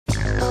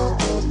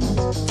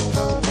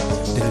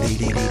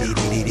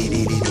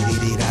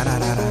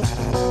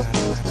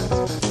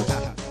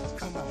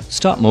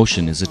Stop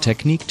motion is a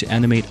technique to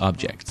animate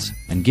objects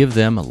and give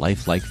them a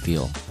lifelike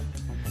feel.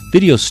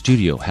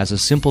 VideoStudio has a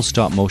simple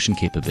stop motion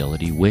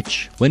capability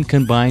which, when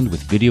combined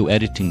with video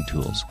editing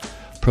tools,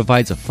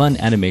 provides a fun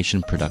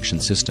animation production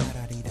system.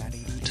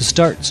 To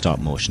start stop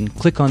motion,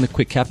 click on the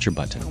Quick Capture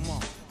button.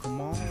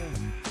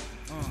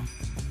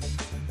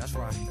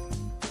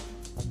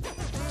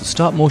 The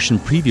stop motion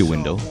preview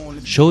window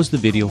shows the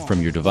video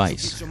from your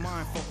device.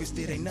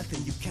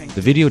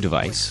 The video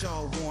device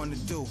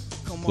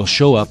will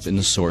show up in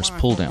the source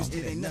pull-down.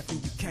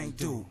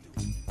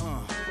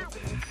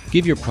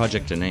 Give your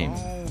project a name.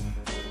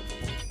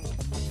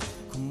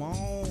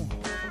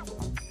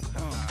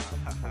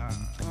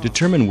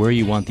 Determine where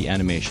you want the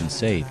animation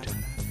saved.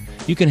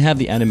 You can have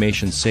the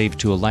animation saved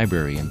to a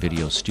library in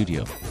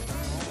VideoStudio.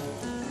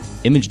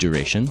 Image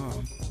duration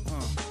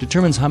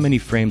determines how many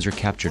frames are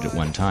captured at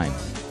one time.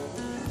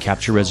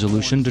 Capture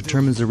resolution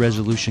determines the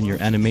resolution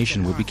your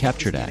animation will be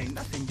captured at.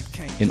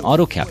 In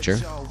auto capture,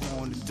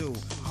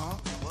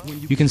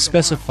 you can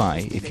specify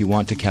if you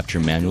want to capture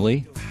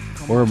manually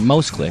or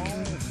mouse click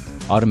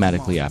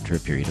automatically after a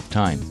period of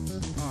time.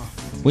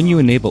 When you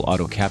enable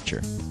auto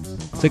capture,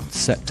 click the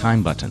Set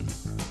Time button.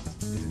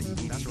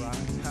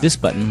 This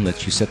button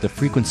lets you set the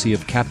frequency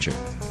of capture.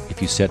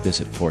 If you set this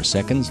at 4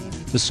 seconds,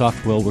 the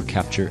software will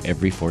capture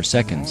every 4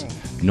 seconds.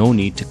 No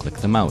need to click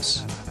the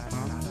mouse.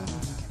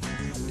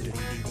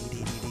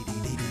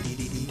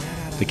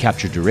 The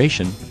capture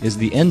duration is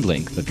the end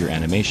length of your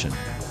animation.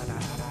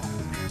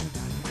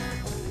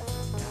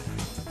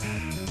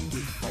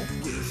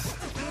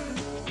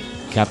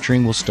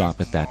 Capturing will stop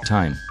at that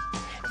time.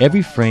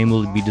 Every frame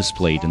will be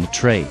displayed in the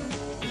tray,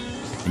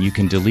 and you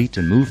can delete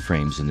and move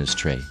frames in this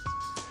tray.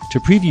 To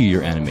preview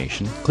your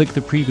animation, click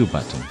the Preview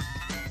button.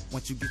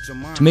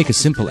 To make a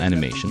simple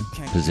animation,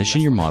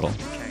 position your model,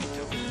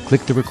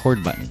 click the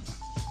Record button.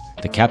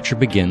 The capture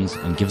begins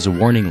and gives a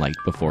warning light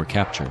before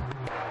capture.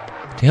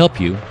 To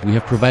help you, we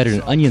have provided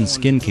an onion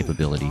skin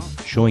capability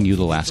showing you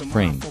the last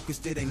frame.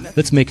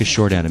 Let's make a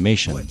short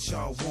animation.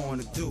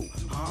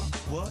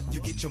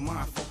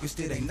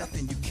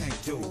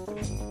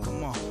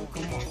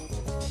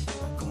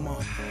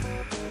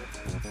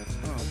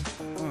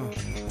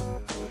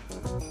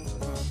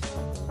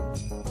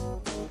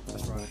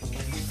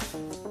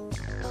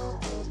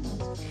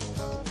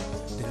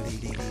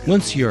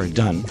 Once you are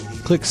done,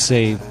 click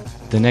Save,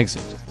 then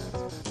Exit.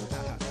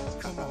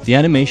 The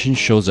animation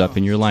shows up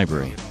in your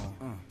library.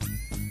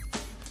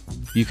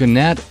 You can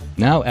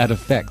now add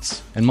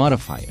effects and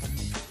modify it.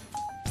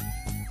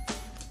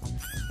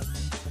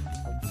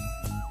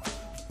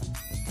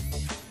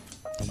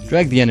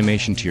 Drag the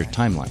animation to your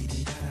timeline.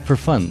 For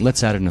fun,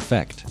 let's add an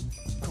effect.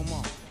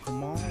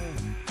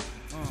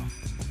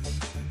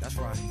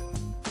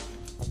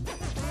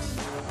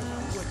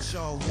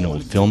 An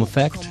old film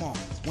effect.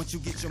 Once you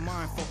get your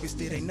mind focused,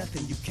 it ain't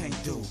nothing you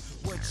can't do.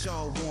 What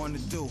y'all wanna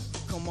do?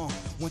 Come on.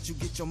 Once you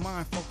get your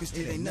mind focused,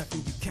 it ain't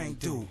nothing you can't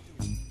do.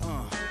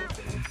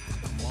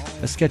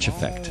 A sketch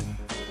effect.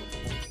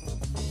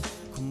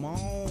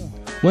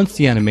 Once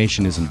the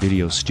animation is in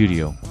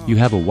VideoStudio, you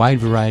have a wide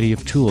variety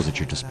of tools at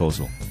your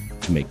disposal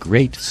to make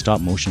great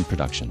stop-motion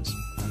productions.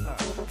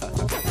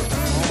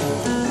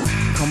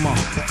 Come on,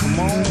 come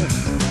on,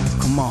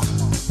 come on.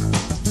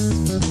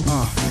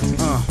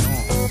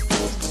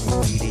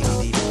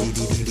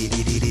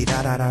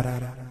 Da da da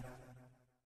da.